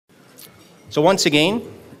So once again,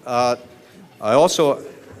 I also,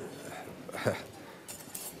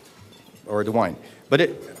 or the wine, but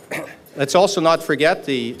let's also not forget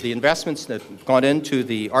the investments that have gone into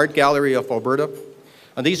the Art Gallery of Alberta.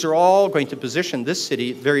 And these are all going to position this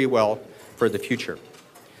city very well for the future.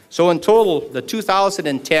 So in total, the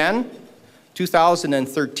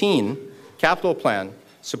 2010-2013 capital plan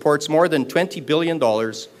supports more than $20 billion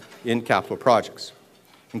in capital projects,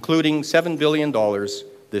 including $7 billion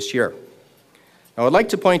this year. Now, I'd like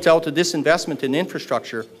to point out that this investment in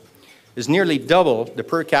infrastructure is nearly double the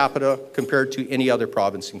per capita compared to any other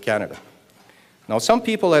province in Canada. Now, some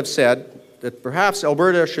people have said that perhaps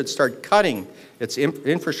Alberta should start cutting its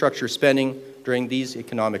infrastructure spending during these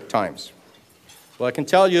economic times. Well, I can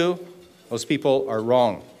tell you, those people are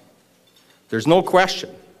wrong. There's no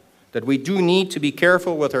question that we do need to be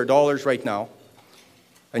careful with our dollars right now,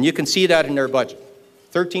 and you can see that in their budget.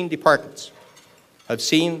 13 departments have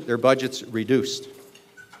seen their budgets reduced.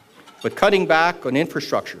 But cutting back on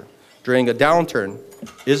infrastructure during a downturn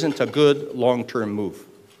isn't a good long-term move.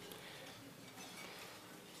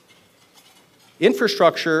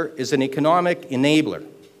 Infrastructure is an economic enabler.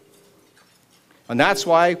 And that's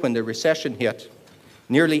why when the recession hit,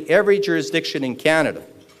 nearly every jurisdiction in Canada,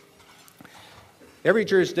 every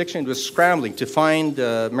jurisdiction was scrambling to find,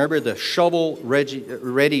 remember, the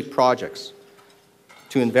shovel-ready projects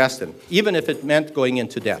to invest in, even if it meant going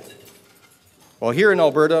into debt. Well, here in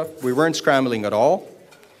Alberta, we weren't scrambling at all.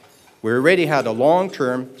 We already had a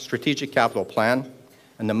long-term strategic capital plan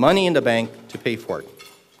and the money in the bank to pay for it.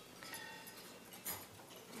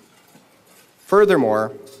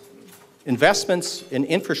 Furthermore, investments in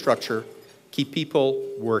infrastructure keep people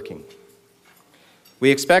working.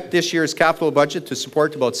 We expect this year's capital budget to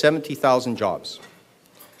support about 70,000 jobs.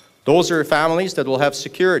 Those are families that will have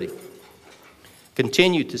security,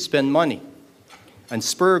 continue to spend money, and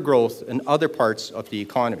spur growth in other parts of the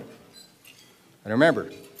economy. And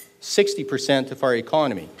remember, 60% of our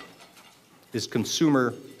economy is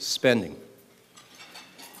consumer spending.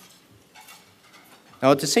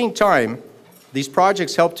 Now, at the same time, these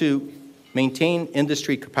projects help to maintain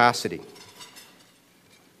industry capacity.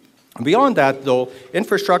 And beyond that, though,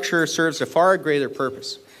 infrastructure serves a far greater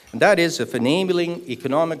purpose, and that is of enabling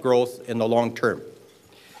economic growth in the long term.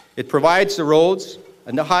 It provides the roads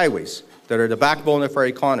and the highways that are the backbone of our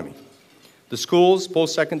economy, the schools,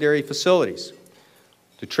 post-secondary facilities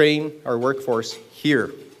to train our workforce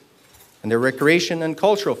here, and the recreation and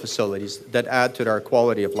cultural facilities that add to our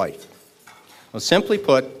quality of life. Well, simply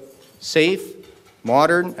put, safe,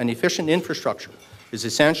 modern, and efficient infrastructure is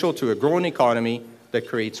essential to a growing economy that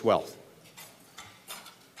creates wealth.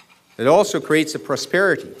 It also creates a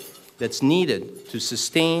prosperity that's needed to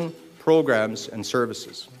sustain programs and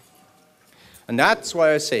services. And that's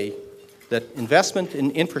why I say that investment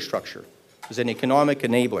in infrastructure is an economic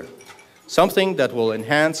enabler, something that will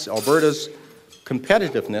enhance Alberta's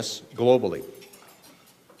competitiveness globally.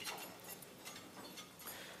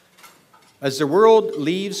 As the world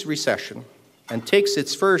leaves recession and takes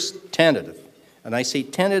its first tentative, and I say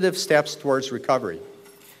tentative steps towards recovery,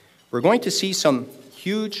 we're going to see some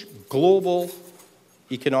huge global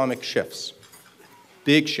economic shifts,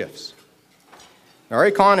 big shifts. Our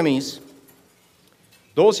economies,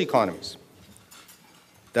 those economies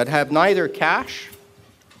that have neither cash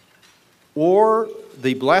or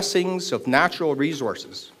the blessings of natural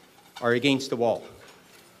resources are against the wall.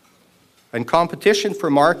 And competition for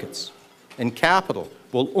markets and capital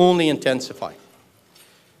will only intensify.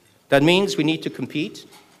 That means we need to compete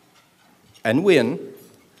and win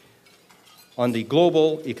on the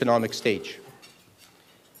global economic stage.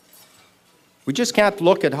 We just can't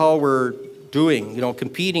look at how we're doing,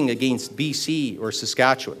 competing against BC or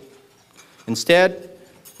Saskatchewan. Instead,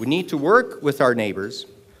 we need to work with our neighbors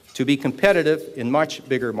to be competitive in much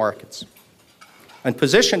bigger markets and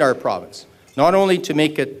position our province not only to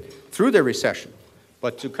make it through the recession,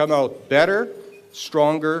 but to come out better,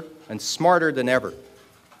 stronger, and smarter than ever,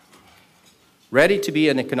 ready to be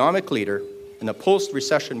an economic leader in a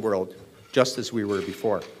post-recession world, just as we were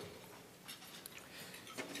before.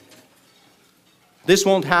 This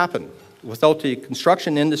won't happen without the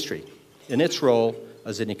construction industry in its role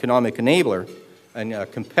as an economic enabler and a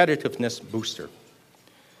competitiveness booster.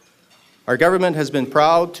 Our government has been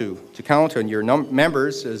proud to count on your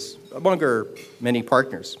members as among our many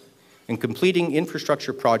partners in completing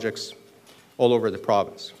infrastructure projects all over the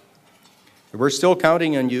province. We're still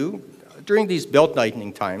counting on you during these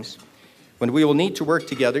belt-tightening times when we will need to work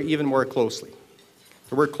together even more closely.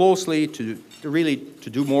 To work closely to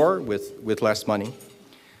do more with less money.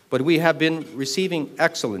 But we have been receiving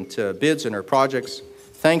excellent bids on our projects,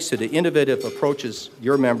 thanks to the innovative approaches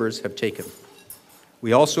your members have taken.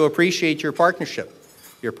 We also appreciate your partnership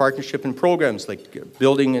in programs like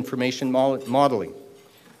building information modeling,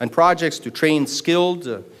 and projects to train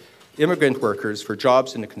skilled immigrant workers for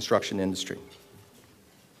jobs in the construction industry.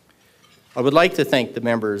 I would like to thank the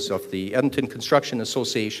members of the Edmonton Construction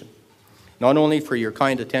Association, not only for your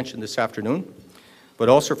kind attention this afternoon, but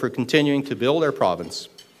also for continuing to build our province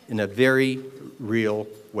in a very real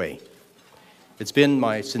way. It's been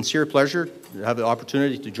my sincere pleasure to have the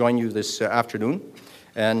opportunity to join you this afternoon,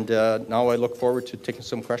 and now I look forward to taking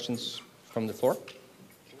some questions from the floor.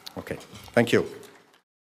 Okay, thank you.